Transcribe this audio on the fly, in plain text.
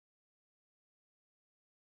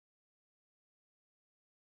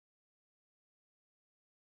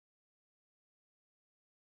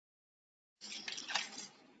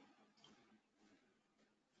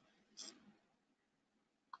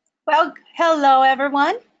Well, hello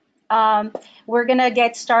everyone. Um, we're going to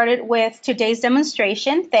get started with today's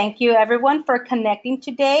demonstration. Thank you everyone for connecting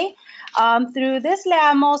today through this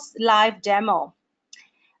Leamos live demo.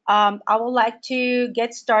 I would like to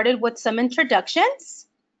get started with some introductions.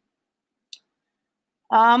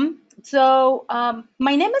 My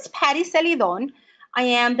name is Patty Celidon. I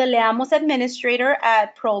am the Leamos administrator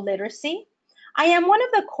at Pro Literacy. I am one of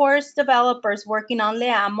the course developers working on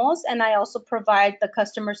Leamos, and I also provide the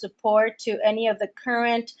customer support to any of the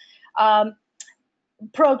current um,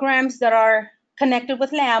 programs that are connected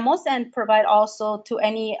with Leamos and provide also to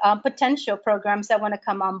any potential programs that want to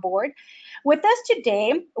come on board. With us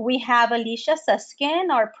today, we have Alicia Suskin,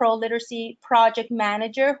 our Pro Literacy Project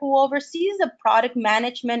Manager, who oversees the product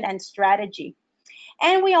management and strategy.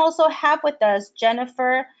 And we also have with us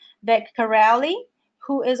Jennifer Veccarelli,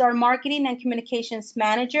 who is our Marketing and Communications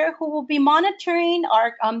Manager, who will be monitoring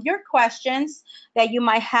your questions that you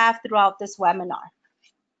might have throughout this webinar.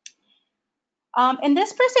 In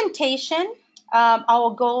this presentation, I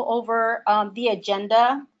will go over the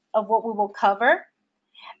agenda of what we will cover.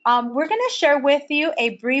 We're going to share with you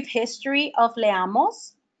a brief history of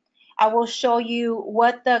Leamos. I will show you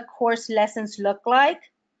what the course lessons look like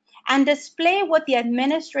and display what the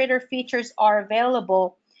administrator features are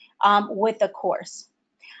available with the course.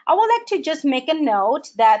 I would like to just make a note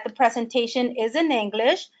that the presentation is in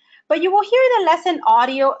English, but you will hear the lesson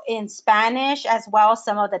audio in Spanish as well as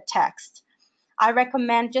some of the text. I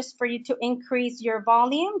recommend just for you to increase your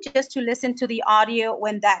volume just to listen to the audio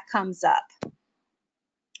when that comes up.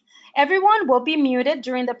 Everyone will be muted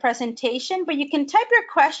during the presentation, but you can type your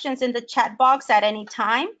questions in the chat box at any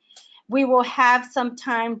time. We will have some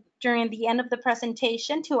time during the end of the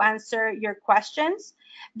presentation to answer your questions.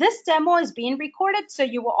 This demo is being recorded, so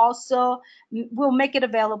you will also will make it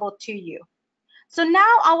available to you. So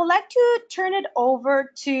now I would like to turn it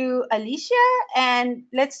over to Alicia and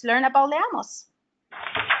let's learn about Leamos.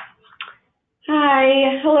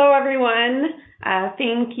 Hi, hello everyone.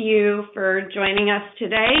 Thank you for joining us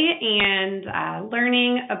today and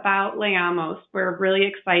learning about Leamos. We're really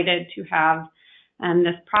excited to have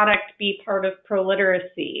this product be part of Pro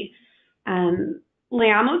Literacy.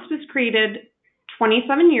 Leamos was created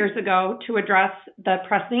 27 years ago to address the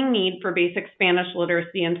pressing need for basic Spanish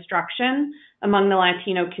literacy instruction among the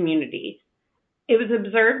Latino community. It was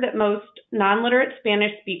observed that most non-literate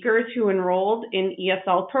Spanish speakers who enrolled in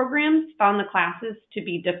ESL programs found the classes to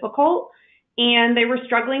be difficult, and they were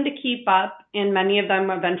struggling to keep up, and many of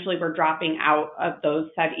them eventually were dropping out of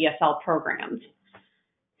those said ESL programs.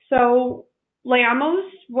 So Leamos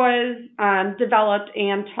was developed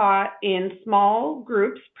and taught in small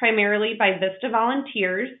groups, primarily by Vista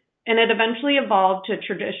volunteers, and it eventually evolved to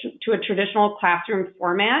a traditional classroom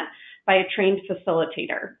format by a trained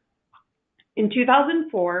facilitator. In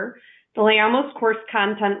 2004, the Leamos course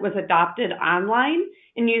content was adopted online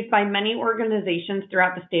and used by many organizations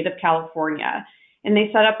throughout the state of California. And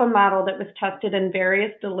they set up a model that was tested in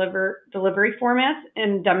various delivery formats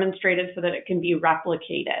and demonstrated so that it can be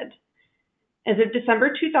replicated. As of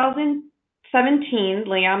December 2017,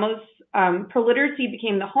 Leamos, Pro Literacy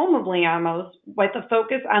became the home of Leamos with a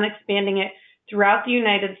focus on expanding it throughout the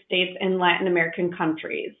United States and Latin American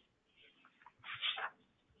countries.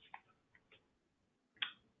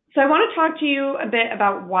 So I want to talk to you a bit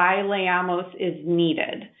about why Leamos is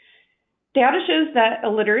needed. Data shows that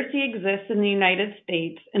illiteracy exists in the United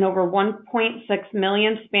States, and over 1.6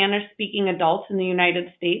 million Spanish-speaking adults in the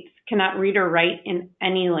United States cannot read or write in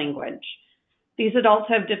any language. These adults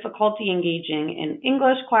have difficulty engaging in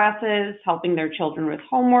English classes, helping their children with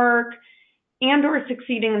homework, and or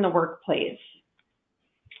succeeding in the workplace.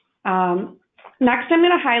 Next, I'm going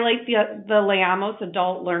to highlight the Leamos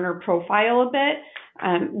adult learner profile a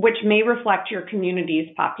bit, which may reflect your community's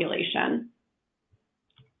population.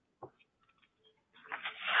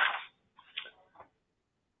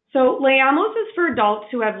 So Leamos is for adults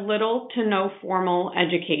who have little to no formal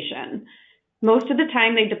education. Most of the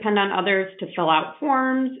time, they depend on others to fill out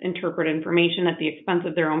forms, interpret information at the expense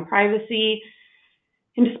of their own privacy.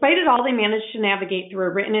 And despite it all, they manage to navigate through a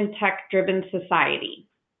written and tech-driven society.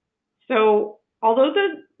 So although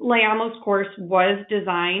the Leamos course was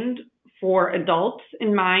designed for adults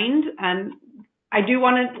in mind, I do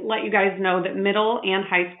want to let you guys know that middle and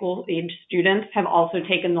high school age students have also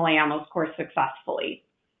taken the Leamos course successfully.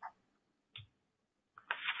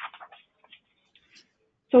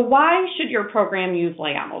 So why should your program use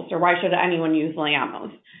Leamos, or why should anyone use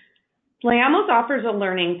Leamos? Leamos offers a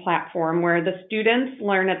learning platform where the students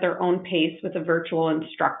learn at their own pace with a virtual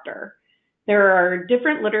instructor. There are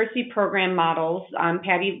different literacy program models.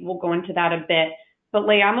 Patty will go into that a bit, but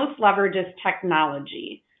Leamos leverages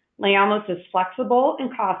technology. Leamos is flexible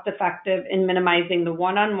and cost-effective in minimizing the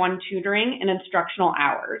one-on-one tutoring and instructional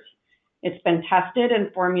hours. It's been tested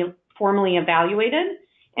and formally evaluated,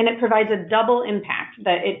 and it provides a double impact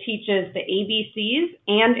that it teaches the ABCs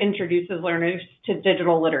and introduces learners to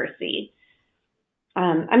digital literacy.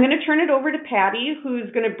 I'm going to turn it over to Patty,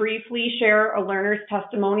 who's going to briefly share a learner's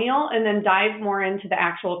testimonial and then dive more into the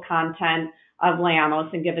actual content of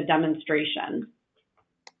Leamos and give a demonstration.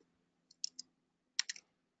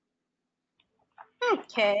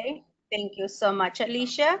 Okay, thank you so much,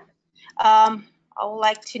 Alicia. I would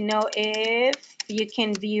like to know if you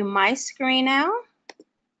can view my screen now.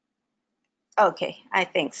 Okay, I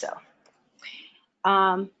think so.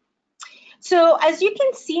 So as you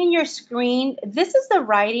can see in your screen, this is the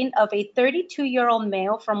writing of a 32-year-old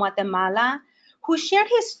male from Guatemala who shared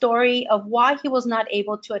his story of why he was not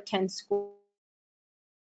able to attend school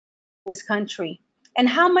in this country and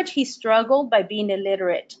how much he struggled by being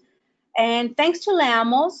illiterate. And thanks to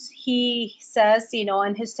Leamos, he says, you know,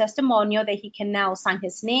 in his testimonial that he can now sign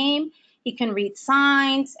his name, he can read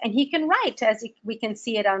signs, and he can write, as we can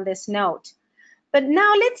see it on this note. But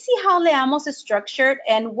now let's see how Leamos is structured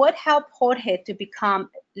and what helped Jorge to become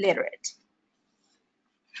literate.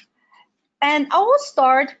 And I will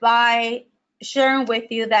start by sharing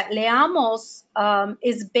with you that Leamos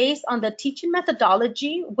is based on the teaching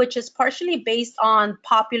methodology, which is partially based on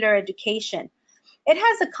popular education. It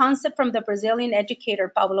has a concept from the Brazilian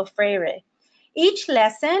educator Paulo Freire. Each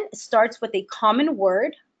lesson starts with a common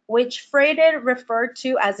word, which Freire referred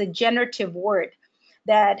to as a generative word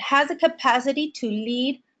that has a capacity to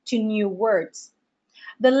lead to new words.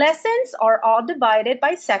 The lessons are all divided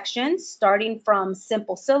by sections, starting from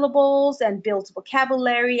simple syllables and builds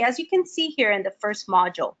vocabulary, as you can see here in the first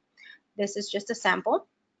module. This is just a sample.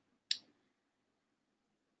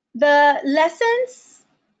 The lessons,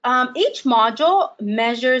 each module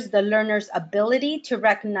measures the learner's ability to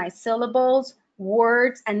recognize syllables,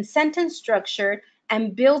 words, and sentence structure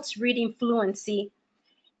and builds reading fluency.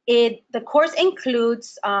 The course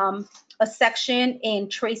includes a section in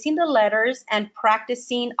tracing the letters and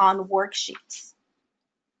practicing on worksheets.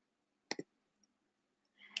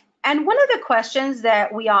 And one of the questions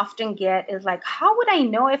that we often get is like, how would I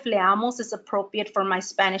know if Leamos is appropriate for my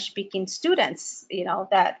Spanish-speaking students, you know,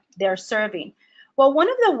 that they're serving? Well, one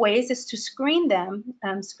of the ways is to screen them,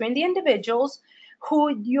 screen the individuals who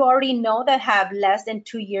you already know that have less than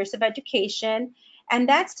 2 years of education, and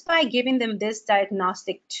that's by giving them this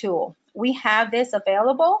diagnostic tool. We have this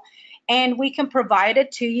available, and we can provide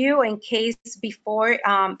it to you in case before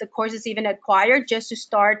the course is even acquired, just to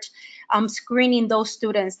start screening those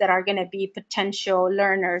students that are going to be potential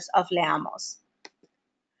learners of Leamos.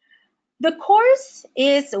 The course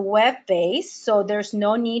is web-based, so there's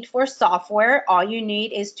no need for software. All you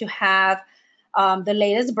need is to have the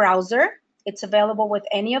latest browser. It's available with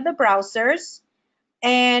any of the browsers.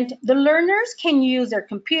 And the learners can use their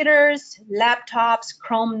computers, laptops,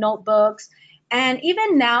 Chrome notebooks, and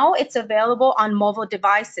even now it's available on mobile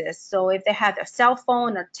devices. So if they have a cell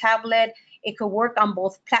phone or tablet, it could work on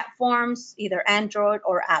both platforms, either Android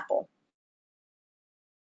or Apple.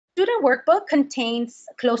 Student workbook contains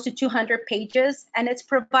close to 200 pages, and it's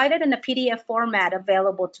provided in a PDF format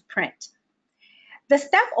available to print. The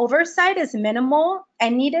staff oversight is minimal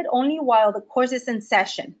and needed only while the course is in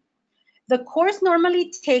session. The course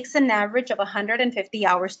normally takes an average of 150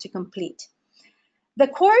 hours to complete. The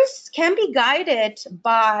course can be guided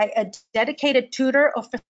by a dedicated tutor or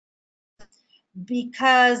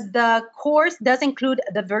because the course does include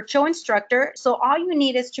the virtual instructor. So all you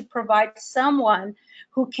need is to provide someone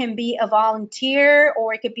who can be a volunteer,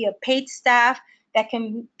 or it could be a paid staff that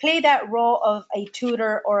can play that role of a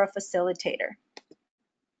tutor or a facilitator.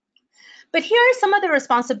 But here are some of the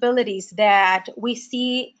responsibilities that we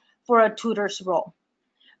see for a tutor's role.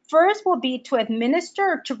 First will be to administer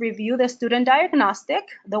or to review the student diagnostic,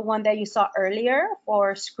 the one that you saw earlier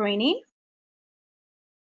for screening.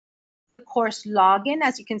 Course login,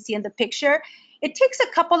 as you can see in the picture. It takes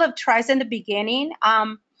a couple of tries in the beginning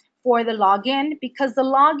for the login, because the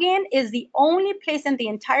login is the only place in the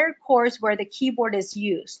entire course where the keyboard is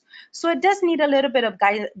used. So it does need a little bit of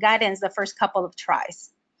guidance the first couple of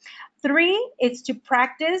tries. 3, it's to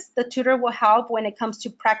practice. The tutor will help when it comes to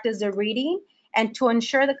practice the reading and to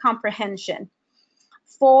ensure the comprehension.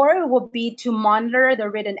 4 will be to monitor the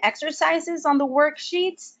written exercises on the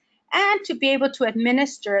worksheets and to be able to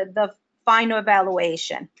administer the final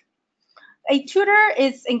evaluation. A tutor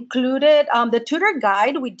is included, the tutor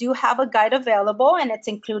guide, we do have a guide available and it's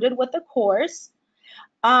included with the course.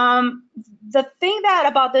 The thing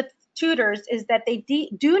about the tutors is that they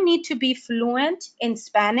do need to be fluent in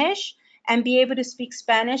Spanish and be able to speak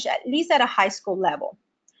Spanish at least at a high school level.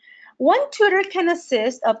 One tutor can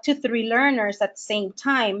assist up to 3 learners at the same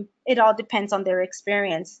time. It all depends on their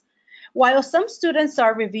experience. While some students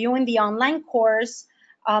are reviewing the online course,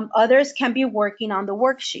 others can be working on the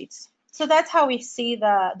worksheets. So that's how we see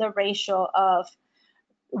the ratio of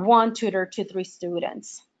 1 tutor to 3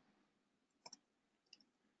 students.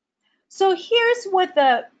 So here's what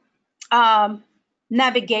the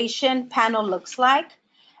navigation panel looks like.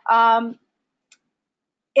 As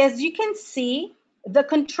you can see, the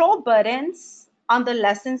control buttons on the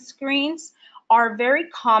lesson screens are very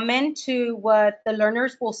common to what the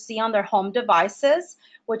learners will see on their home devices,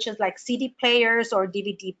 which is like CD players or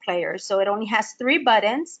DVD players. So it only has 3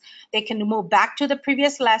 buttons. They can move back to the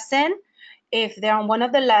previous lesson if they're on one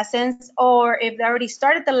of the lessons, or if they already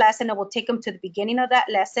started the lesson, it will take them to the beginning of that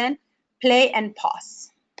lesson, play and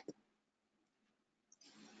pause.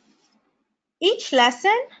 Each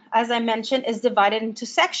lesson, as I mentioned, is divided into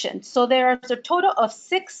sections. So there's a total of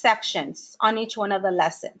 6 sections on each one of the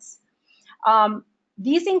lessons.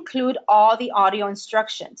 These include all the audio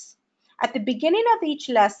instructions. At the beginning of each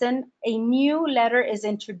lesson, a new letter is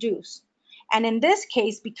introduced. And in this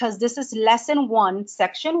case, because this is lesson 1,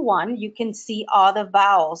 section 1, you can see all the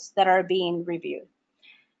vowels that are being reviewed.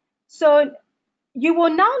 So you will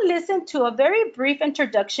now listen to a very brief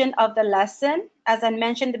introduction of the lesson. As I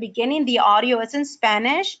mentioned at the beginning, the audio is in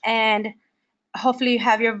Spanish, and hopefully you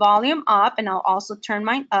have your volume up, and I'll also turn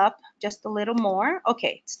mine up just a little more.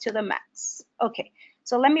 Okay, it's to the max. Okay,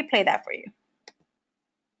 so let me play that for you.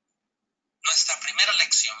 Nuestra primera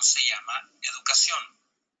lección se llama Educación.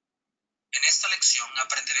 En esta lección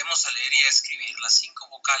aprenderemos a leer y a escribir las 5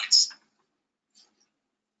 vocales.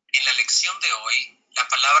 En la lección de hoy, la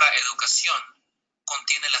palabra educación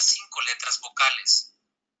contiene las 5 letras vocales.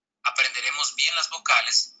 Aprenderemos bien las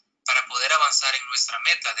vocales para poder avanzar en nuestra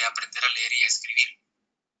meta de aprender a leer y a escribir.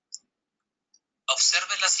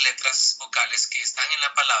 Observe las letras vocales que están en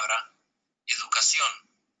la palabra educación.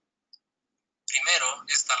 Primero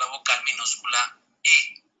está la vocal minúscula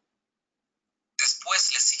E.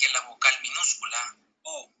 Después le sigue la vocal minúscula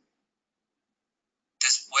U.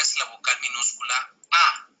 Después la vocal minúscula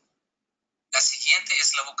A. La siguiente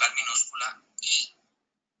es la vocal minúscula I.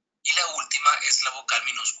 Y la última es la vocal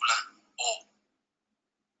minúscula O.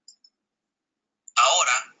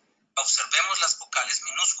 Ahora, observemos las vocales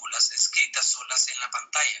minúsculas escritas solas en la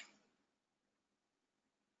pantalla.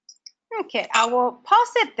 Okay, I will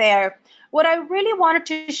pause it there. What I really wanted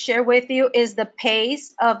to share with you is the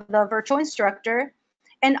pace of the virtual instructor,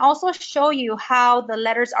 and also show you how the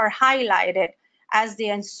letters are highlighted as the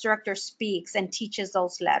instructor speaks and teaches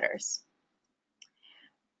those letters.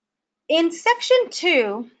 In section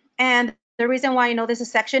 2, and the reason why I know this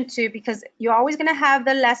is section 2, because you're always going to have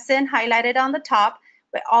the lesson highlighted on the top,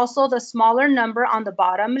 but also the smaller number on the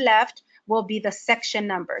bottom left will be the section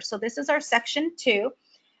number. So this is our section 2.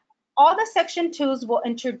 All the section 2s will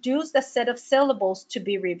introduce the set of syllables to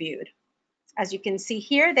be reviewed. As you can see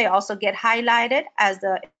here, they also get highlighted as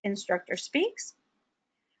the instructor speaks.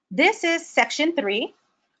 This is section 3.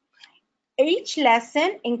 Each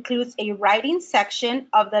lesson includes a writing section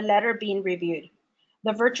of the letter being reviewed.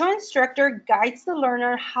 The virtual instructor guides the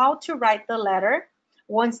learner how to write the letter.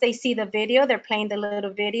 Once they see the video, they're playing the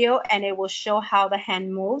little video, and it will show how the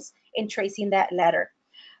hand moves in tracing that letter.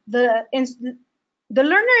 The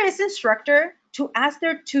learner is instructed to ask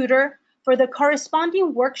their tutor for the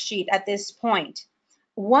corresponding worksheet at this point.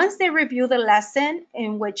 Once they review the lesson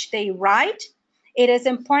in which they write, it is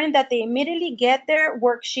important that they immediately get their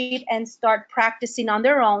worksheet and start practicing on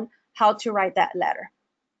their own how to write that letter.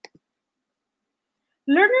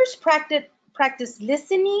 Learners practice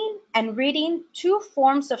listening and reading 2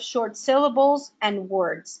 forms of short syllables and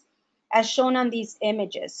words, as shown on these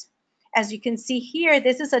images. As you can see here,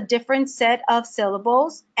 this is a different set of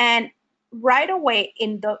syllables, and right away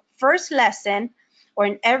in the first lesson, or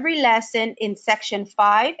in every lesson in section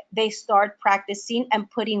 5, they start practicing and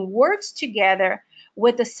putting words together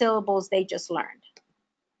with the syllables they just learned.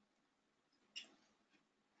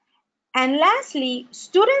 And lastly,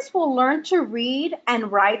 students will learn to read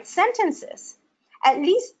and write sentences. At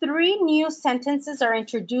least 3 new sentences are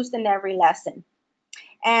introduced in every lesson.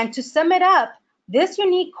 And to sum it up, this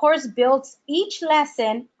unique course builds each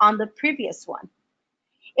lesson on the previous one.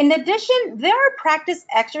 In addition, there are practice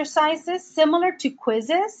exercises similar to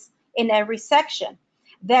quizzes in every section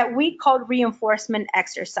that we call reinforcement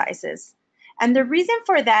exercises. And the reason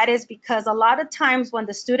for that is because a lot of times when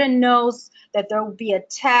the student knows that there will be a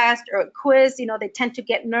test or a quiz, they tend to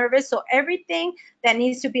get nervous. So everything that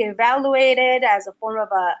needs to be evaluated as a form of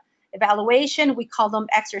a evaluation, we call them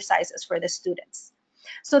exercises for the students.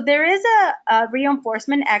 So there is a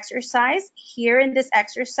reinforcement exercise here in this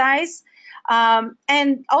exercise.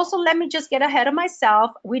 And also, let me just get ahead of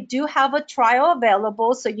myself. We do have a trial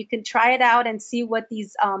available, so you can try it out and see what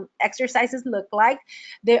these exercises look like.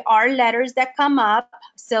 There are letters that come up,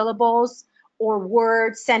 syllables or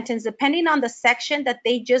words, sentence, depending on the section that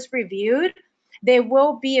they just reviewed. They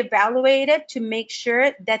will be evaluated to make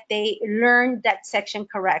sure that they learn that section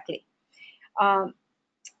correctly.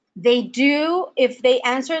 They do, if they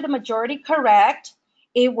answer the majority correct,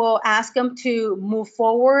 it will ask them to move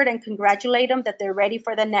forward and congratulate them that they're ready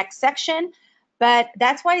for the next section. But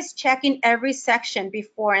that's why it's checking every section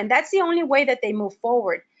before, and that's the only way that they move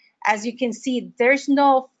forward. As you can see, there's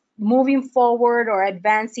no moving forward or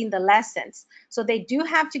advancing the lessons. So they do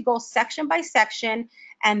have to go section by section,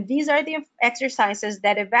 and these are the exercises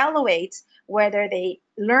that evaluates whether they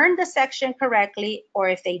learned the section correctly or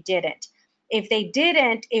if they didn't. If they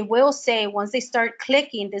didn't, it will say once they start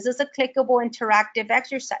clicking, this is a clickable interactive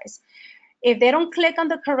exercise. If they don't click on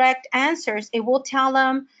the correct answers, it will tell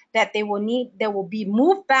them that they will be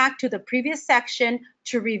moved back to the previous section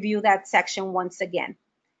to review that section once again.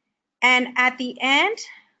 And at the end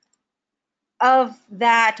of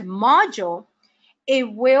that module,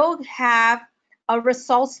 it will have a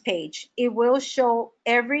results page. It will show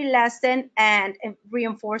every lesson and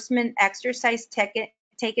reinforcement exercise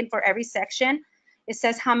taken for every section. It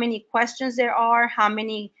says how many questions there are, how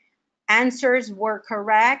many answers were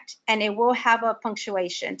correct, and it will have a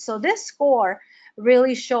punctuation. So this score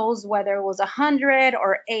really shows whether it was 100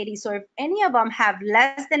 or 80. So if any of them have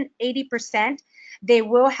less than 80%, they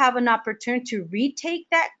will have an opportunity to retake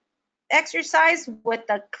that exercise with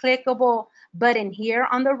the clickable button here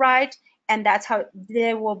on the right, and that's how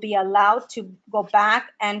they will be allowed to go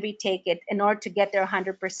back and retake it in order to get their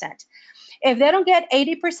 100%. If they don't get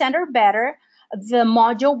 80% or better, the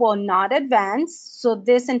module will not advance. So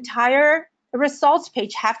this entire results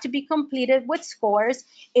page have to be completed with scores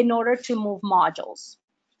in order to move modules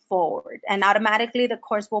forward, and automatically the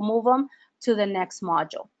course will move them to the next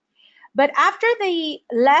module. But after the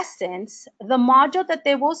lessons, the module that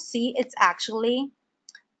they will see, it's actually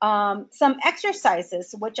some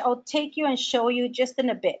exercises, which I'll take you and show you just in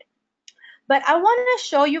a bit. But I want to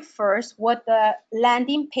show you first what the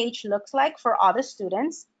landing page looks like for all the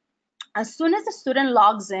students. As soon as the student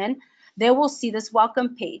logs in, they will see this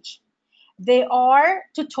welcome page. There are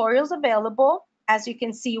tutorials available. As you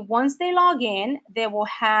can see, once they log in, they will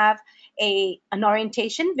have an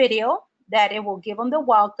orientation video that it will give them the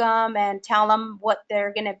welcome and tell them what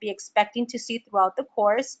they're going to be expecting to see throughout the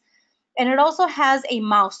course. And it also has a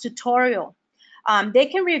mouse tutorial. They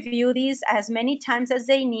can review these as many times as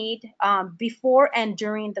they need before and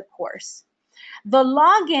during the course. The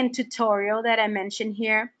login tutorial that I mentioned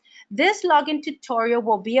here, this login tutorial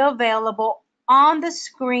will be available on the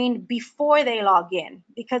screen before they log in,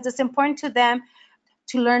 because it's important to them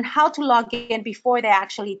to learn how to log in before they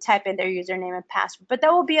actually type in their username and password. But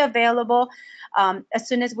that will be available as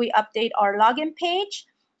soon as we update our login page,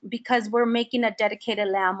 because we're making a dedicated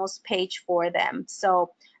Leamos page for them.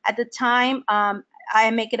 So at the time, I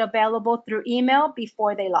make it available through email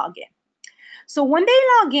before they log in. So when they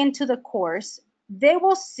log into the course, they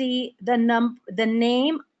will see the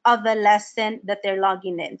name of the lesson that they're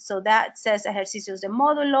logging in. So that says ejercicios de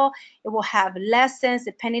módulo. It will have lessons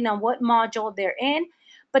depending on what module they're in.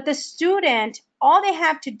 But the student, all they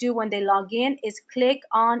have to do when they log in is click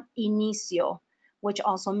on Inicio, which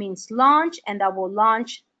also means launch, and that will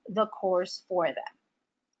launch the course for them.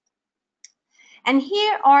 And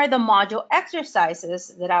here are the module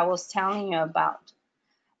exercises that I was telling you about.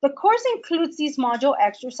 The course includes these module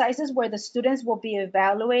exercises where the students will be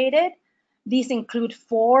evaluated. These include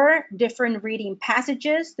 4 different reading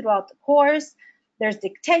passages throughout the course. There's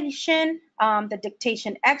dictation, the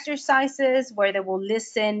dictation exercises where they will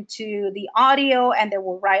listen to the audio and they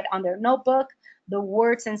will write on their notebook the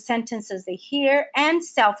words and sentences they hear, and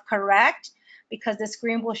self-correct, because the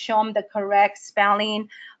screen will show them the correct spelling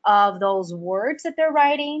of those words that they're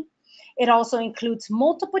writing. It also includes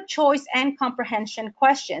multiple choice and comprehension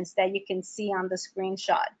questions that you can see on the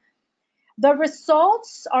screenshot. The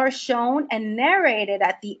results are shown and narrated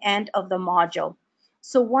at the end of the module.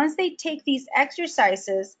 So once they take these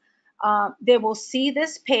exercises, they will see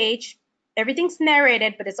this page. Everything's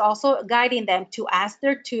narrated, but it's also guiding them to ask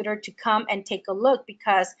their tutor to come and take a look,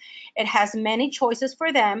 because it has many choices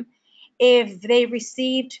for them. If they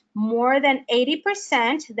received more than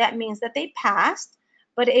 80%, that means that they passed.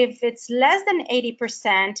 But if it's less than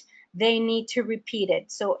 80%, they need to repeat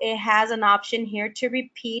it. So it has an option here to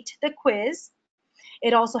repeat the quiz.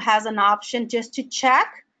 It also has an option just to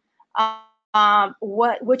check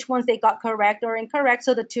which ones they got correct or incorrect.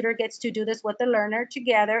 So the tutor gets to do this with the learner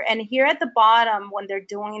together. And here at the bottom, when they're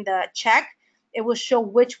doing the check, it will show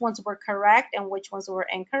which ones were correct and which ones were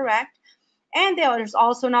incorrect. And there's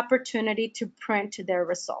also an opportunity to print their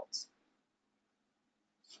results.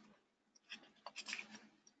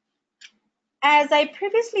 As I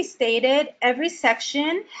previously stated, every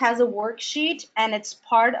section has a worksheet and it's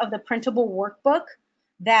part of the printable workbook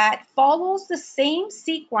that follows the same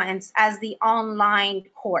sequence as the online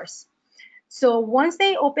course. So once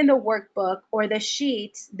they open the workbook or the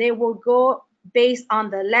sheets, they will go based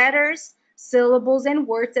on the letters, syllables, and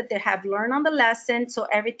words that they have learned on the lesson. So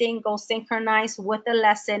everything goes synchronized with the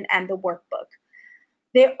lesson and the workbook.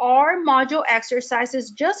 There are module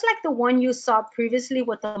exercises just like the one you saw previously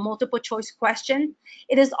with the multiple choice question.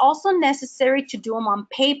 It is also necessary to do them on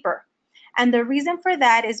paper. And the reason for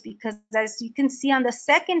that is because, as you can see on the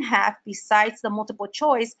second half, besides the multiple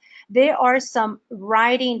choice, there are some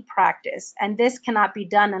writing practice, and this cannot be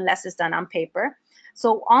done unless it's done on paper.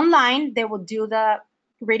 So online, they will do the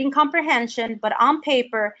reading comprehension, but on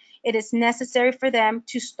paper, it is necessary for them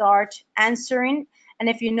to start answering. And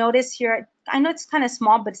if you notice here, I know it's kind of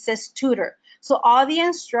small, but it says tutor. So all the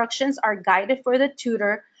instructions are guided for the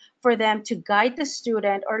tutor for them to guide the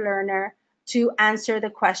student or learner to answer the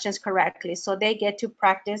questions correctly. So they get to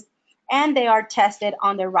practice and they are tested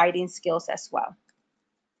on their writing skills as well.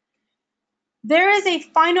 There is a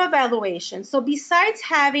final evaluation. So besides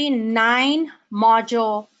having 9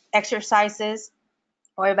 module exercises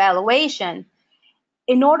or evaluation,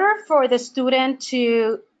 in order for the student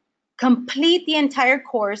to complete the entire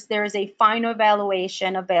course, there is a final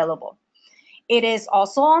evaluation available. It is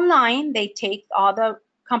also online. They take all the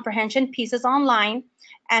comprehension pieces online,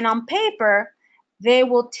 and on paper, they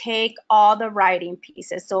will take all the writing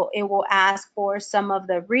pieces. So it will ask for some of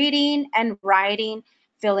the reading and writing,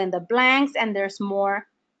 fill in the blanks, and there's more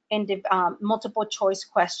in the multiple choice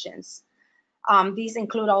questions. These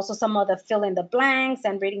include also some of the fill in the blanks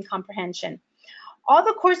and reading comprehension. All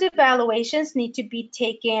the course evaluations need to be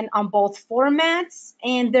taken on both formats,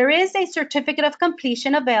 and there is a certificate of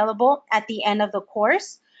completion available at the end of the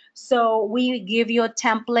course. So we give you a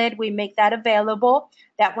template, we make that available,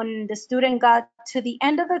 that when the student got to the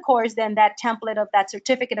end of the course, then that template of that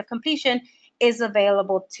certificate of completion is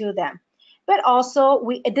available to them. But also,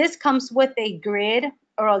 this comes with a grid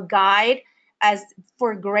or a guide as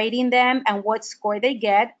for grading them and what score they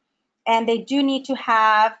get. And they do need to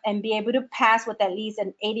have and be able to pass with at least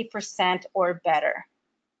an 80% or better.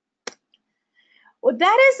 Well,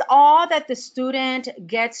 that is all that the student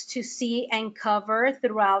gets to see and cover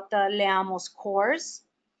throughout the Leamos course.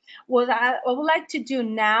 What I would like to do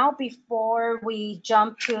now before we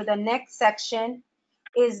jump to the next section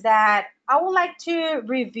is that I would like to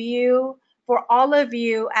review for all of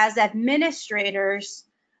you as administrators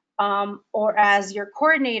or as your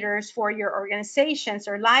coordinators for your organizations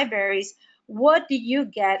or libraries, what do you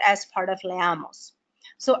get as part of Leamos?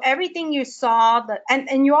 So everything you saw,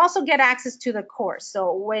 and you also get access to the course.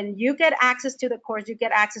 So when you get access to the course, you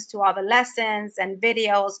get access to all the lessons and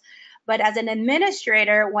videos. But as an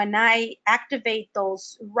administrator, when I activate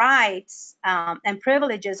those rights and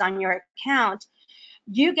privileges on your account,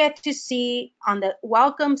 you get to see on the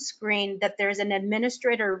welcome screen that there's an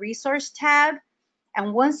administrator resource tab.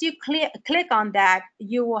 And once you click on that,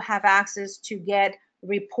 you will have access to get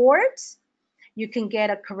reports. You can get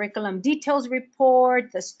a curriculum details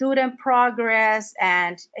report, the student progress,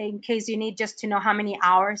 and in case you need just to know how many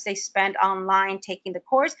hours they spent online taking the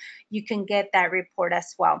course, you can get that report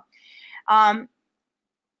as well. How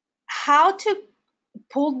to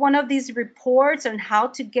pull one of these reports and how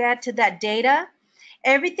to get to that data,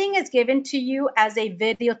 everything is given to you as a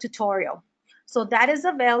video tutorial. So that is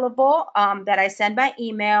available that I send by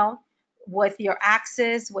email with your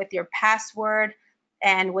access, with your password,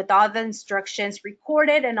 and with all the instructions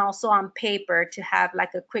recorded and also on paper to have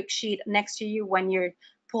like a quick sheet next to you when you're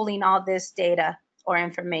pulling all this data or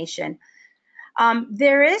information.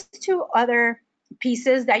 There is 2 other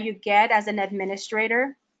pieces that you get as an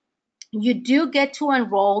administrator. You do get to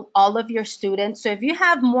enroll all of your students. So if you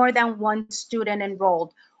have more than 1 student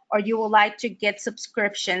enrolled, or you would like to get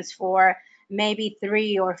subscriptions for maybe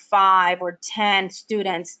 3 or 5 or 10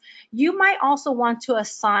 students, you might also want to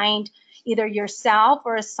assign either yourself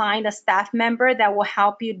or assign a staff member that will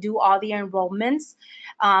help you do all the enrollments.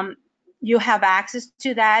 You have access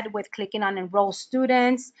to that with clicking on enroll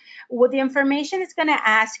students. With the information it's going to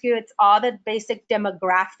ask you, it's all the basic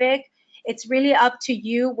demographic. It's really up to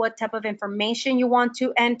you what type of information you want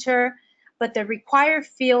to enter, but the required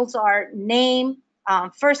fields are name,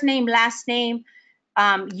 first name, last name,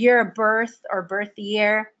 year of birth or birth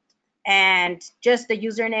year, and just the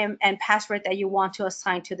username and password that you want to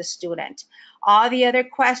assign to the student. All the other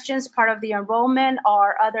questions, part of the enrollment,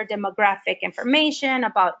 are other demographic information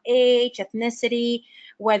about age, ethnicity,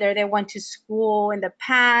 whether they went to school in the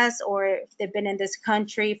past or if they've been in this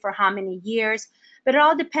country for how many years. But it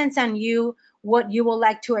all depends on you, what you would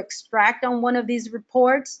like to extract on one of these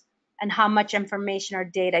reports and how much information or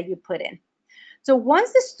data you put in. So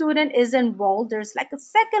once the student is enrolled, there's like a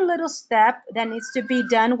second little step that needs to be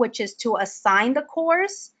done, which is to assign the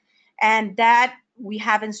course. And that we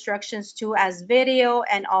have instructions to as video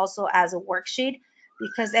and also as a worksheet,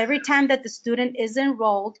 because every time that the student is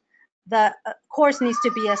enrolled, the course needs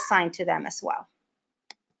to be assigned to them as well.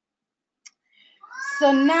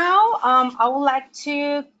 So now I would like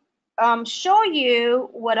to show you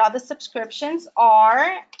what other subscriptions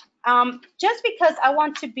are, just because I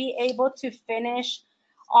want to be able to finish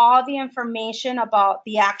all the information about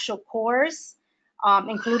the actual course,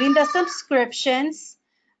 including the subscriptions,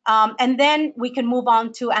 and then we can move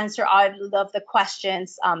on to answer all of the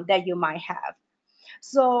questions that you might have.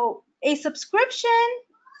 So a subscription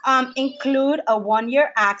include a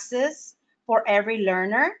 1-year access for every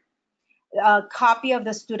learner. A copy of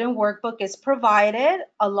the student workbook is provided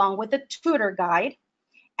along with the tutor guide,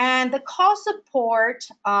 and the call support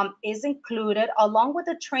is included along with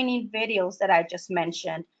the training videos that I just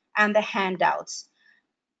mentioned and the handouts.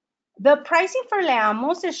 The pricing for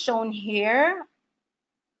Leamos is shown here.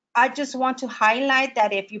 I just want to highlight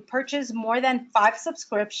that if you purchase more than 5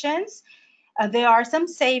 subscriptions, there are some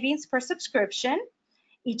savings per subscription.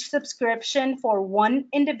 Each subscription for one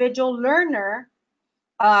individual learner,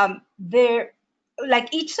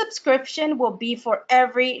 each subscription will be for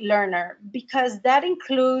every learner, because that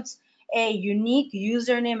includes a unique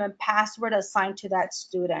username and password assigned to that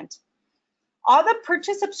student. All the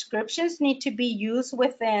purchase subscriptions need to be used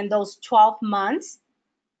within those 12 months.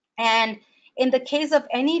 And in the case of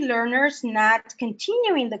any learners not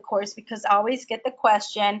continuing the course, because I always get the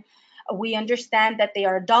question, we understand that they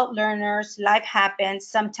are adult learners, life happens,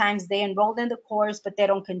 sometimes they enrolled in the course but they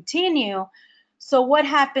don't continue. So what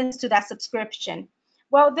happens to that subscription?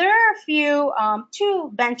 Well, there are a few,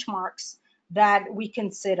 2 benchmarks that we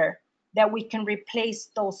consider that we can replace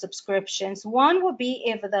those subscriptions. One would be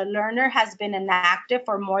if the learner has been inactive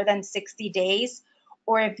for more than 60 days,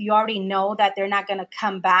 or if you already know that they're not going to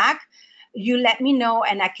come back, you let me know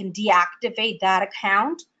and I can deactivate that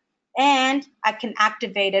account and I can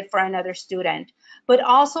activate it for another student. But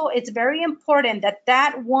also it's very important that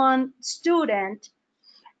that one student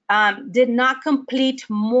did not complete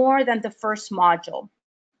more than the first module.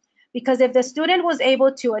 Because if the student was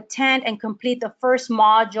able to attend and complete the first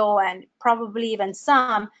module and probably even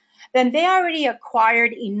some, then they already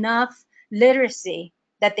acquired enough literacy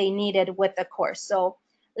that they needed with the course. So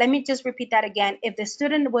let me just repeat that again. If the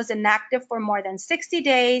student was inactive for more than 60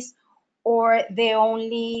 days, or they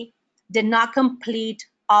only did not complete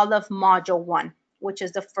all of module 1, which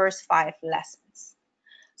is the first 5 lessons.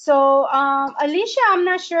 So Alicia, I'm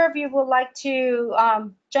not sure if you would like to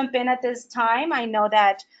jump in at this time. I know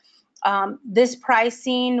that this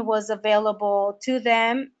pricing was available to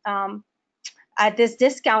them at this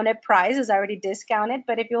discounted price. Is already discounted,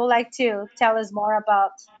 but if you would like to tell us more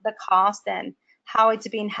about the cost and how it's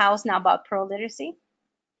being housed now about pro literacy.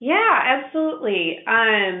 Yeah, absolutely.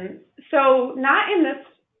 So not in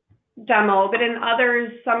this demo, but in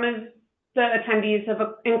others, some of the attendees have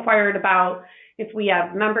inquired about if we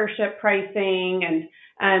have membership pricing,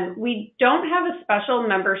 and we don't have a special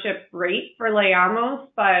membership rate for Leamos,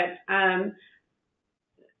 but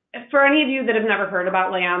for any of you that have never heard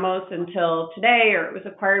about Leamos until today, or it was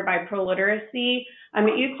acquired by Pro Literacy,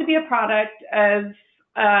 it used to be a product of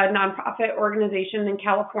a nonprofit organization in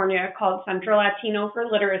California called Central Latino for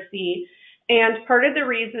Literacy. And part of the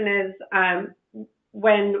reason is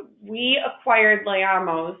when we acquired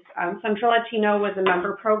Leamos, Central Latino was a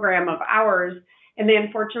member program of ours, and they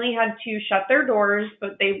unfortunately had to shut their doors,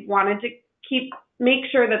 but they wanted to make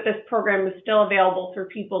sure that this program was still available for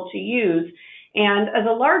people to use. And as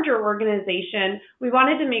a larger organization, we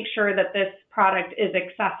wanted to make sure that this product is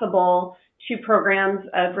accessible to programs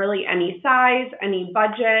of really any size, any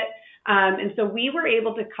budget. And so we were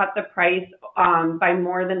able to cut the price by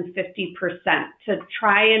more than 50% to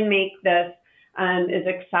try and make this as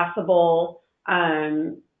accessible,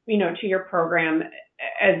 to your program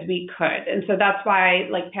as we could. And so that's why,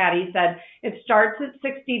 like Patty said, it starts at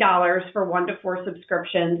 $60 for 1 to 4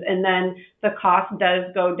 subscriptions, and then the cost does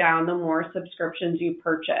go down the more subscriptions you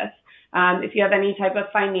purchase. If you have any type of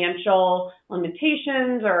financial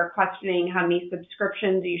limitations or questioning how many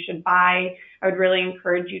subscriptions you should buy, I would really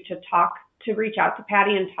encourage you to reach out to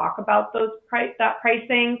Patty and talk about that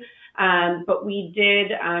pricing. but we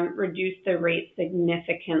did reduce the rate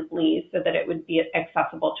significantly so that it would be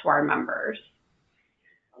accessible to our members.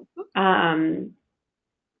 And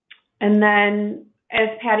then, as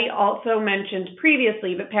Patty also mentioned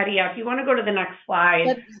previously, but Patty, if you want to go to the next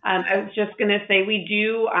slide, I was just going to say we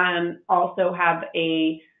do also have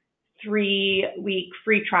a 3-week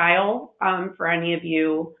free trial for any of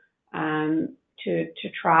you to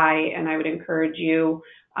try, and I would encourage you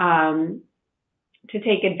to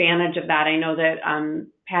take advantage of that. I know that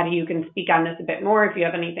Patty, you can speak on this a bit more if you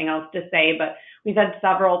have anything else to say, but we've had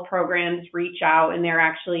several programs reach out, and they're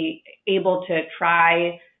actually able to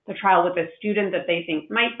try the trial with a student that they think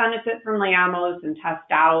might benefit from Leamos and test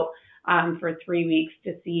out for 3 weeks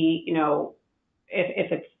to see, you know,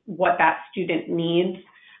 if it's what that student needs.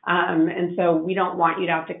 And so we don't want you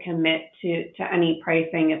to have to commit to any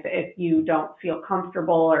pricing if you don't feel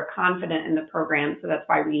comfortable or confident in the program. So that's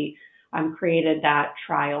why we created that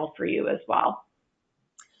trial for you as well.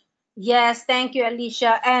 Yes, thank you,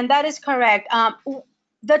 Alicia. And that is correct.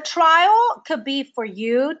 The trial could be for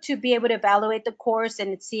you to be able to evaluate the course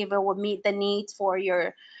and see if it will meet the needs for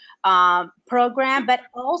your program. But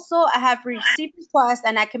also I have received requests,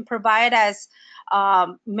 and I can provide as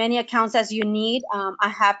many accounts as you need. I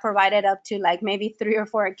have provided up to like maybe 3 or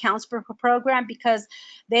 4 accounts per program, because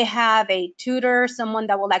they have a tutor, someone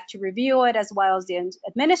that will like to review it, as well as the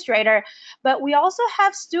administrator. But we also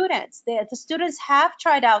have students. The students have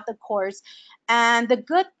tried out the course. And the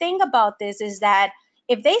good thing about this is that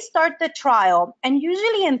if they start the trial, and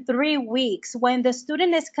usually in 3 weeks, when the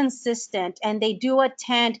student is consistent and they do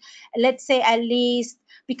attend, let's say at least,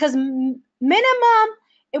 because minimum,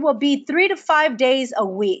 it will be 3 to 5 days a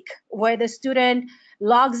week where the student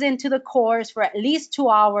logs into the course for at least 2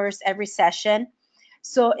 hours every session.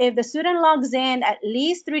 So if the student logs in at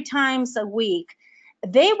least 3 times a week,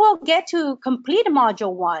 they will get to complete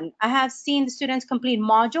module 1. I have seen the students complete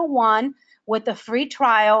module 1 with a free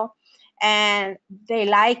trial, and they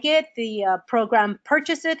like it. The program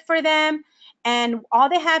purchased it for them, and all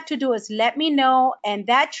they have to do is let me know. And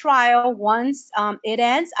that trial, once it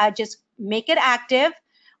ends, I just make it active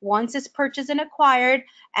once it's purchased and acquired,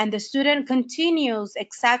 and the student continues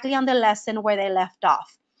exactly on the lesson where they left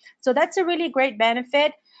off. So that's a really great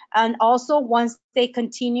benefit. And also, once they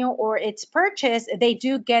continue or it's purchased, they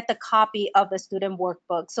do get the copy of the student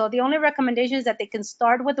workbook. So the only recommendation is that they can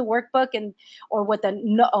start with the workbook or with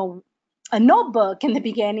a notebook in the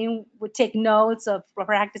beginning, would take notes of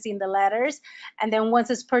practicing the letters. And then once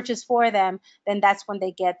it's purchased for them, then that's when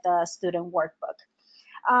they get the student workbook.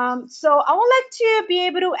 So I would like to be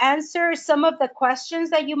able to answer some of the questions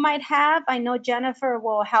that you might have. I know Jennifer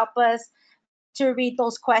will help us to read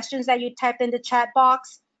those questions that you typed in the chat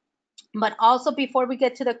box. But also, before we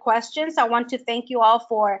get to the questions, I want to thank you all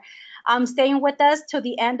for staying with us to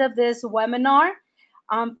the end of this webinar.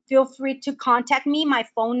 Feel free to contact me. My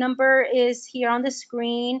phone number is here on the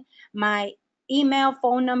screen, my email,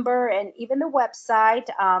 phone number, and even the website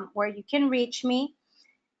where you can reach me.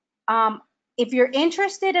 If you're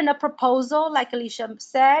interested in a proposal, like Alicia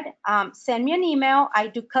said, send me an email. I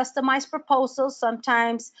do customized proposals.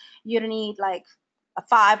 Sometimes you don't need like a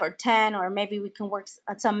 5 or 10, or maybe we can work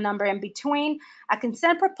at some number in between. I can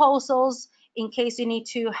send proposals in case you need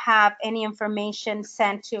to have any information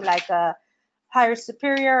sent to like a higher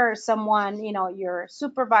superior or someone, you know, your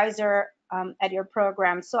supervisor at your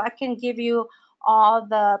program. So I can give you all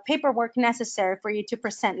the paperwork necessary for you to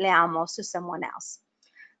present Leamos to someone else.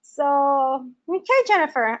 So, okay,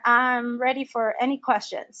 Jennifer, I'm ready for any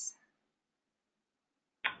questions.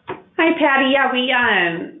 Hi, Patty. Yeah, we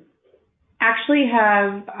actually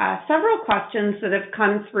have several questions that have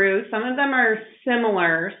come through. Some of them are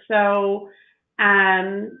similar. So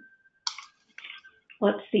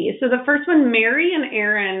let's see. So the first one, Mary and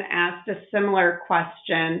Aaron asked a similar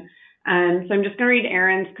question. So I'm just going to read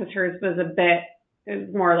Aaron's because hers was it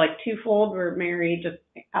was more like twofold, where Mary just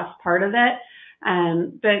asked part of it.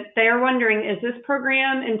 But they're wondering, is this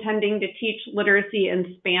program intending to teach literacy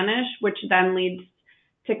in Spanish, which then leads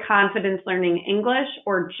to confidence learning English,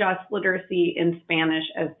 or just literacy in Spanish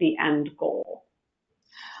as the end goal?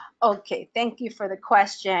 Okay, thank you for the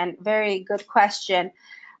question. Very good question.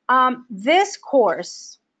 This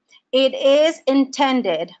course, it is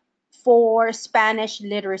intended for Spanish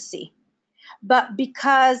literacy, but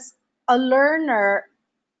because a learner,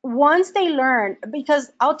 once they learn,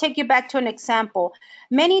 because I'll take you back to an example.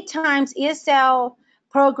 Many times ESL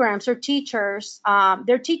programs or teachers,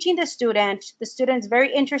 they're teaching the student's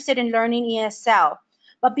very interested in learning ESL,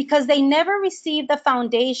 but because they never received the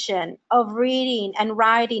foundation of reading and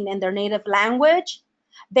writing in their native language,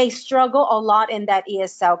 they struggle a lot in that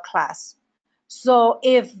ESL class. So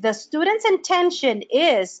if the student's intention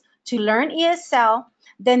is to learn ESL,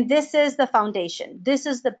 then this is the foundation. This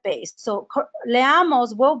is the base. So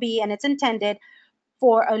Leamos will be, and it's intended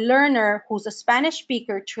for a learner who's a Spanish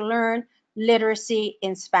speaker to learn literacy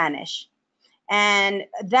in Spanish. And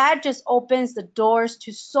that just opens the doors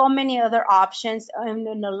to so many other options. And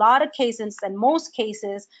in a lot of cases, and most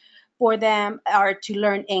cases, for them are to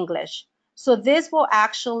learn English. So this will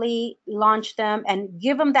actually launch them and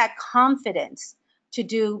give them that confidence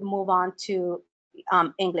to move on to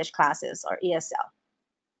English classes or ESL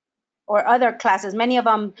or other classes. Many of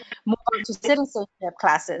them move on to citizenship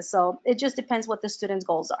classes. So it just depends what the students'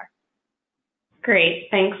 goals are. Great,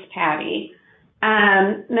 thanks, Patty.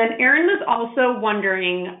 Then Erin was also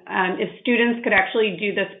wondering if students could actually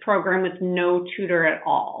do this program with no tutor at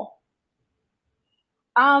all.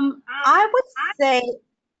 I would say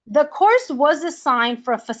the course was assigned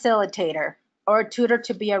for a facilitator or a tutor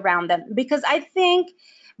to be around them, because I think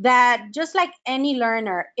that just like any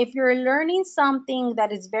learner, if you're learning something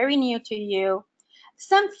that is very new to you,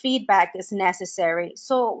 some feedback is necessary.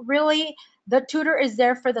 So really, the tutor is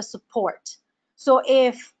there for the support. So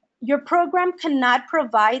if your program cannot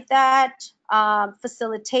provide that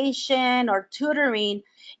facilitation or tutoring,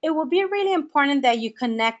 it will be really important that you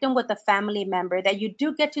connect them with a family member, that you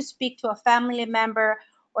do get to speak to a family member,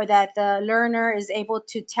 or that the learner is able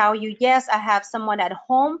to tell you, yes, I have someone at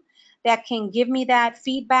home that can give me that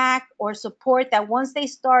feedback or support, that once they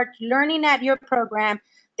start learning at your program,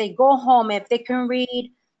 they go home, if they can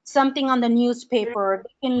read something on the newspaper, or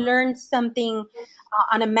they can learn something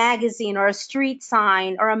on a magazine or a street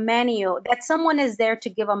sign or a menu, that someone is there to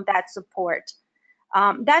give them that support.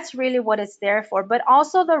 That's really what it's there for. But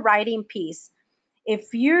also the writing piece.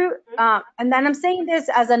 If you, and then I'm saying this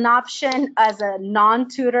as an option, as a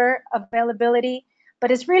non-tutor availability,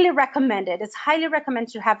 but it's really recommended. It's highly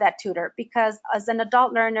recommended to have that tutor, because as an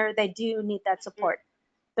adult learner, they do need that support.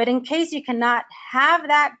 But in case you cannot have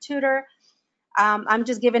that tutor, I'm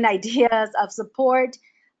just giving ideas of support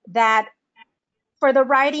that for the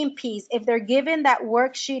writing piece, if they're given that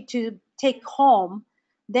worksheet to take home,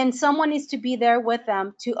 then someone needs to be there with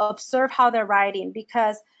them to observe how they're writing,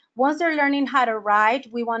 because once they're learning how to write,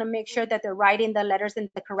 we want to make sure that they're writing the letters in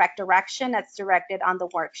the correct direction that's directed on the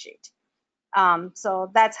worksheet.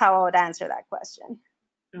 So that's how I would answer that question.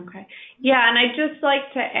 Okay. Yeah, and I'd just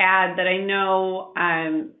like to add that I know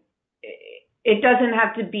it doesn't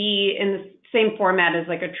have to be in the same format as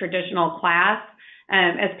like a traditional class.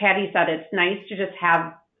 As Patty said, it's nice to just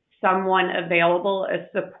have someone available as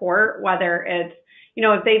support, whether it's, you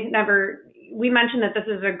know, if they've never, we mentioned that this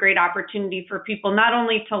is a great opportunity for people not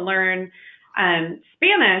only to learn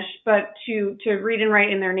Spanish, but to read and write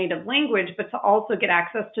in their native language, but to also get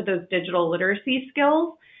access to those digital literacy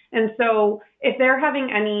skills. And so if they're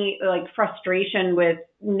having any like frustration with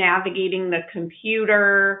navigating the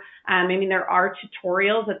computer, I mean, there are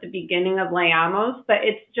tutorials at the beginning of Leamos, but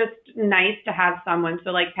it's just nice to have someone.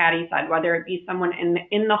 So like Patty said, whether it be someone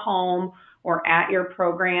in the home or at your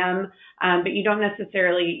program, but you don't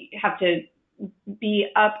necessarily have to be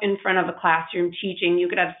up in front of a classroom teaching. You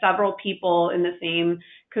could have several people in the same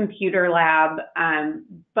computer lab,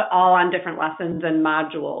 but all on different lessons and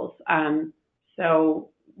modules. So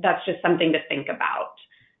that's just something to think about.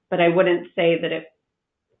 But I wouldn't say that it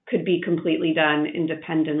could be completely done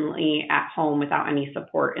independently at home without any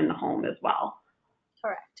support in the home as well.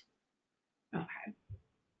 Correct. Okay.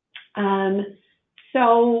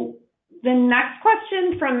 So the next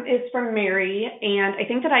question is from Mary, and I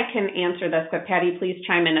think that I can answer this, but Patty, please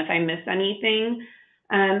chime in if I miss anything.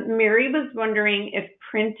 Mary was wondering if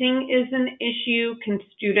printing is an issue, can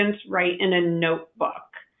students write in a notebook?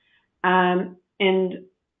 And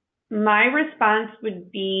my response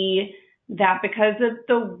would be that because of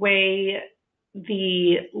the way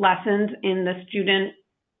the lessons in the student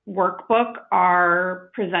workbook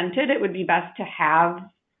are presented, it would be best to have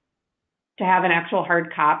an actual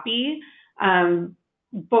hard copy.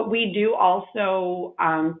 But we do also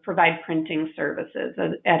provide printing services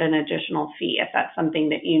at an additional fee if that's something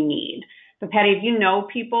that you need. But Patty, if you know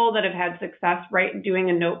people that have had success doing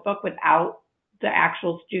a notebook without the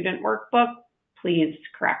actual student workbook, please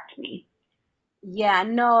correct me. Yeah,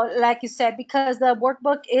 no, like you said, because the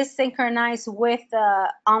workbook is synchronized with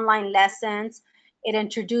the online lessons, it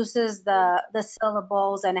introduces the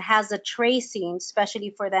syllables, and it has a tracing,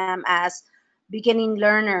 especially for them as beginning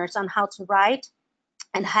learners on how to write,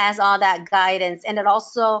 and has all that guidance. And it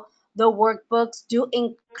also, the workbooks do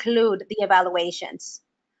include the evaluations.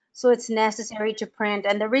 So it's necessary to print.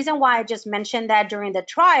 And the reason why I just mentioned that during the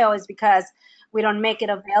trial is because we don't make it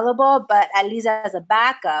available, but at least as a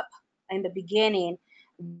backup in the beginning,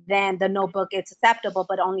 then the notebook is acceptable,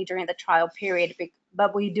 but only during the trial period.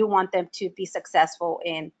 But we do want them to be successful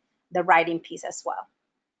in the writing piece as well.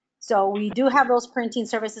 So we do have those printing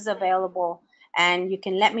services available, and you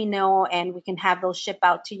can let me know and we can have those ship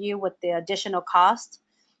out to you with the additional cost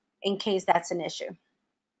in case that's an issue.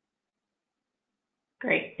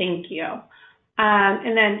 Great, thank you.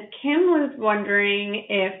 And then Kim was wondering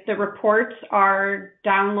if the reports are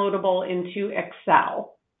downloadable into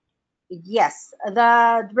Excel. Yes,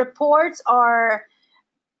 the reports are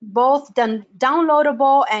both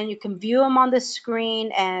downloadable, and you can view them on the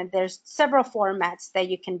screen, and there's several formats that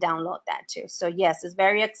you can download that to. So yes, it's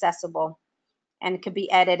very accessible and it can be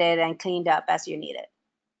edited and cleaned up as you need it.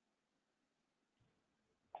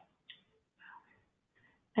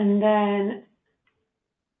 And then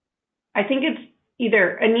I think it's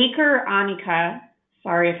either Anika or Anika,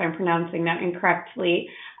 sorry if I'm pronouncing that incorrectly,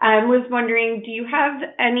 was wondering, do you have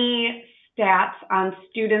any stats on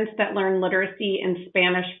students that learn literacy in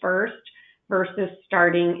Spanish first versus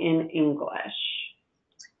starting in English?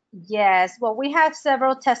 Yes, well, we have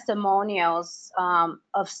several testimonials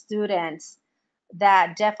of students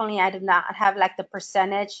that definitely, I did not have like the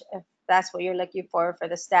percentage, if that's what you're looking for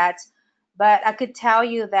the stats, but I could tell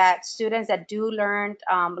you that students that do learn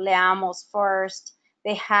Leamos first,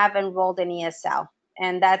 they have enrolled in ESL.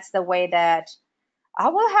 And that's the way that I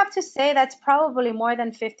will have to say that's probably more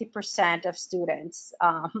than 50% of students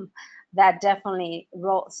that definitely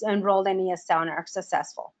enrolled in ESL and are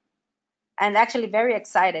successful. And actually very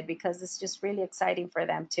excited, because it's just really exciting for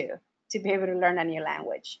them too, to be able to learn a new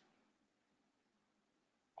language.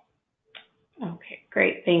 Okay,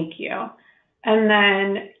 great, thank you. And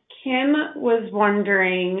then Kim was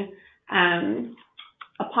wondering,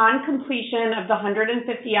 upon completion of the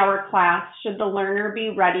 150-hour class, should the learner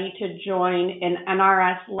be ready to join an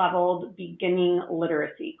NRS-leveled beginning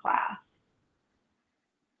literacy class?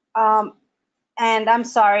 And I'm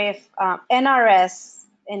sorry if NRS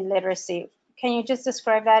in literacy, can you just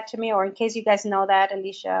describe that to me, or in case you guys know that,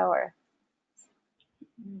 Alicia, or?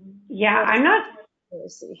 Yeah, I'm not.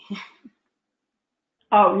 Literacy.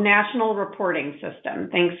 Oh, National Reporting System.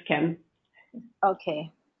 Thanks, Kim.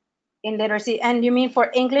 Okay. In literacy. And you mean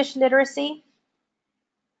for English literacy?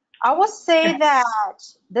 I will say that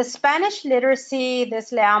the Spanish literacy,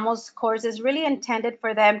 this Leamos course, is really intended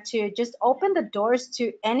for them to just open the doors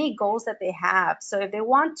to any goals that they have. So if they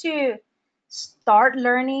want to start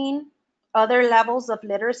learning other levels of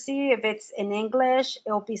literacy, if it's in English,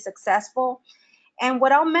 it'll be successful. And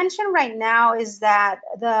what I'll mention right now is that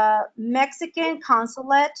the Mexican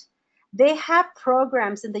consulate, they have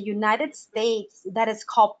programs in the United States that is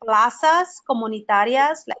called plazas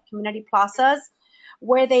comunitarias, like community plazas,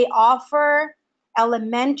 where they offer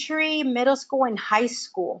elementary, middle school, and high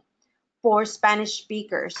school for Spanish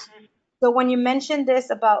speakers. So when you mention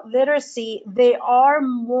this about literacy, they are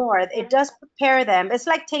more, it does prepare them. It's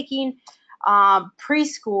like taking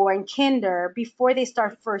preschool and kinder before they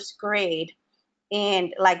start first grade,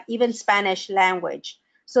 and like even Spanish language.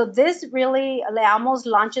 So this really almost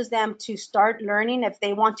launches them to start learning. If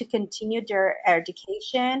they want to continue their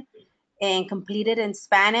education and complete it in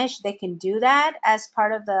Spanish, they can do that as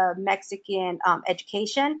part of the Mexican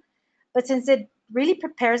education. But since it really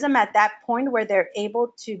prepares them at that point where they're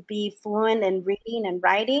able to be fluent in reading and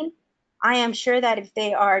writing, I am sure that if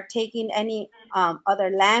they are taking any other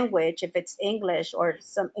language, if it's English or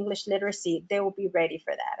some English literacy, they will be ready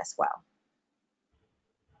for that as well.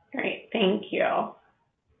 Great, thank you.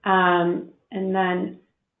 And then,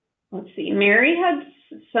 let's see, Mary had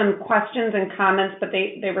some questions and comments, but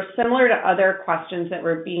they were similar to other questions that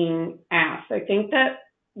were being asked. I think that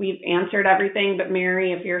we've answered everything, but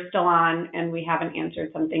Mary, if you're still on and we haven't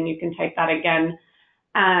answered something, you can type that again.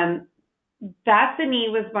 Bethany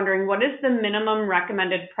was wondering, what is the minimum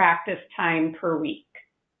recommended practice time per week?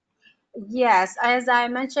 Yes, as I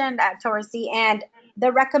mentioned towards the end,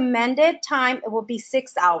 the recommended time will be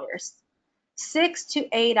 6 hours. 6 to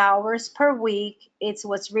 8 hours per week. It's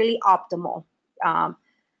what's really optimal.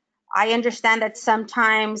 I understand that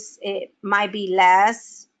sometimes it might be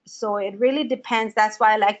less, so it really depends. That's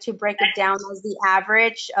why I like to break it down as the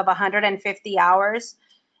average of 150 hours.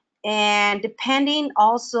 And depending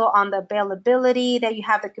also on the availability that you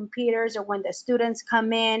have the computers or when the students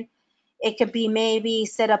come in, it could be maybe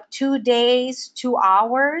set up 2 days, 2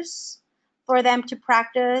 hours for them to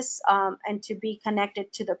practice and to be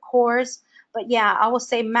connected to the course. But yeah, I will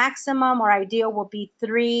say maximum or ideal will be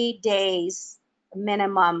 3 days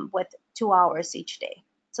minimum with 2 hours each day.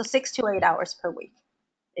 So 6 to 8 hours per week,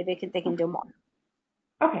 if they can do more.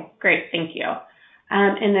 Okay, great, thank you.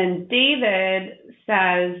 And then David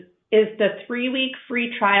says, is the 3-week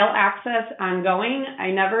free trial access ongoing?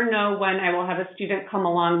 I never know when I will have a student come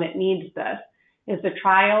along that needs this. Is the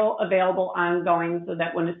trial available ongoing so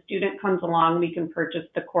that when a student comes along, we can purchase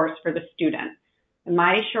the course for the student? And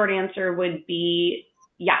my short answer would be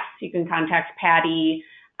yes. You can contact Patty.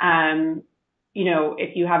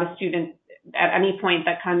 If you have a student at any point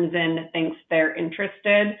that comes in that thinks they're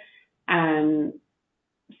interested,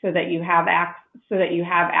 so that you have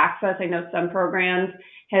access. I know some programs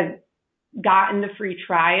have gotten the free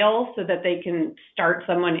trial so that they can start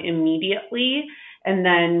someone immediately, and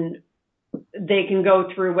then they can go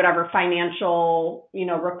through whatever financial,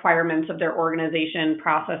 requirements of their organization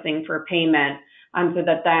processing for payment, so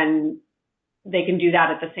that then they can do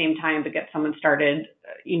that at the same time to get someone started,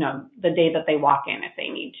 the day that they walk in if they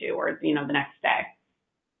need to, or, the next day.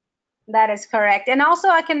 That is correct. And also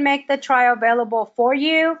I can make the trial available for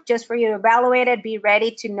you, just for you to evaluate it, be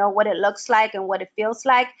ready to know what it looks like and what it feels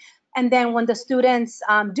like. And then when the students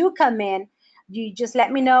do come in, you just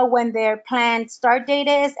let me know when their planned start date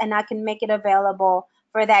is, and I can make it available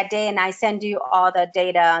for that day. And I send you all the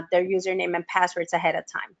data, their username and passwords ahead of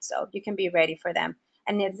time. So you can be ready for them.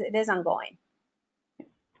 And it is ongoing.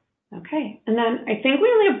 Okay. And then I think we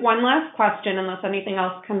only have one last question, unless anything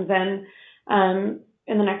else comes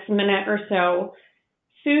in the next minute or so.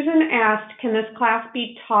 Susan asked, can this class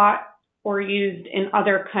be taught or used in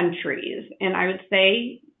other countries? And I would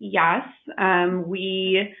say yes. I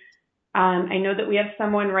know that we have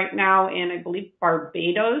someone right now in, I believe,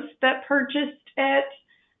 Barbados that purchased it.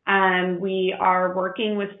 We are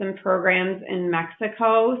working with some programs in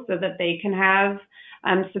Mexico so that they can have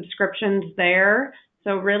subscriptions there.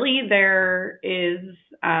 So really there is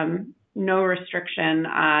no restriction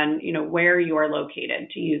on, where you are located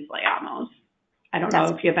to use Leamos. I don't know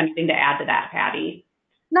if you have anything to add to that, Patty.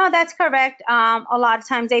 No, that's correct. A lot of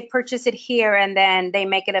times they purchase it here and then they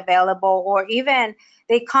make it available, or even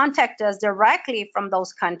they contact us directly from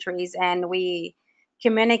those countries and we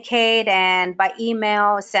communicate, and by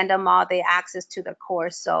email send them all the access to the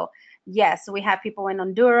course. So yes, we have people in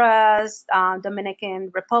Honduras,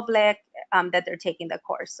 Dominican Republic, that they're taking the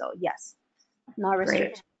course. So yes, no restriction.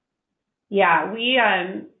 Great. Yeah, we,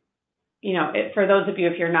 for those of you,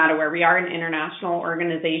 if you're not aware, we are an international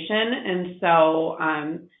organization. And so,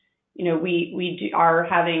 we are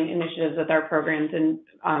having initiatives with our programs in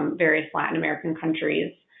various Latin American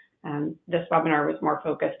countries. This webinar was more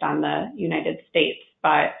focused on the United States,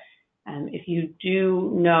 but if you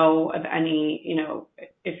do know of any,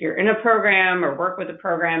 if you're in a program or work with a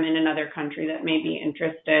program in another country that may be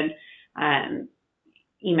interested,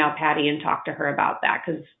 email Patty and talk to her about that,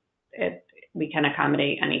 because we can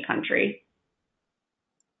accommodate any country.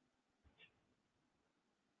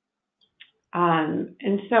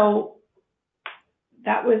 And so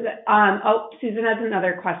that was, Susan has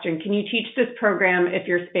another question. Can you teach this program if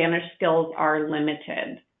your Spanish skills are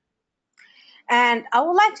limited? And I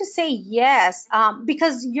would like to say yes,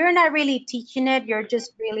 because you're not really teaching it. You're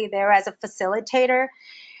just really there as a facilitator.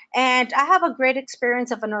 And I have a great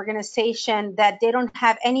experience of an organization that they don't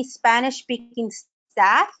have any Spanish speaking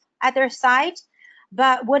staff at their site.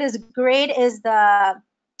 But what is great is the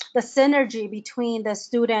synergy between the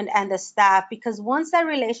student and the staff, because once that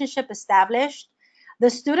relationship established, the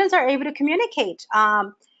students are able to communicate,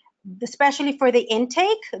 especially for the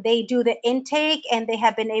intake. They do the intake and they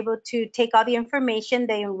have been able to take all the information.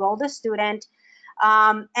 They enroll the student,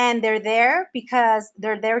 and they're there because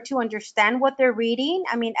they're there to understand what they're reading.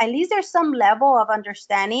 I mean, at least there's some level of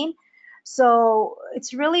understanding. So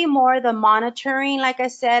it's really more the monitoring, like I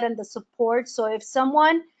said, and the support. So if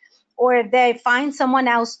someone, or if they find someone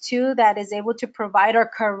else too that is able to provide or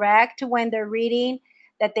correct when they're reading,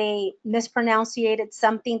 that they mispronunciated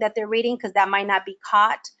something that they're reading, because that might not be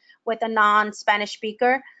caught with a non-Spanish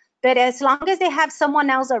speaker. But as long as they have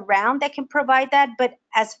someone else around that can provide that. But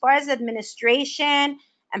as far as administration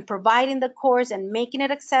and providing the course and making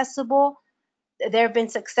it accessible, there have been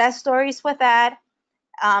success stories with that.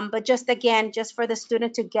 But just again, just for the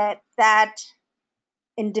student to get that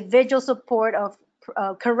individual support of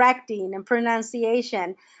correcting and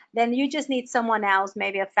pronunciation, then you just need someone else,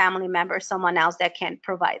 maybe a family member, someone else that can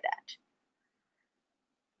provide that.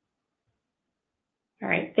 All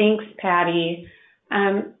right, thanks, Patty.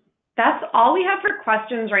 That's all we have for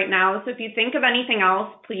questions right now. So if you think of anything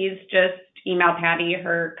else, please just email Patty.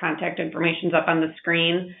 Her contact information's up on the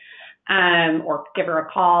screen, or give her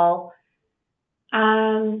a call.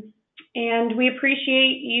 And we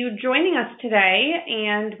appreciate you joining us today,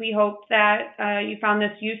 and we hope that you found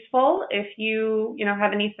this useful. If you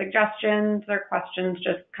have any suggestions or questions,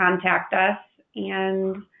 just contact us.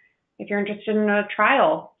 And if you're interested in a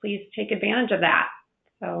trial, please take advantage of that.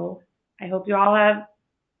 So I hope you all have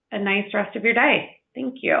a nice rest of your day.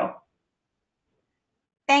 Thank you.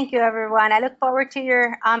 Thank you, everyone. I look forward to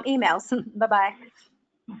your emails. Bye-bye.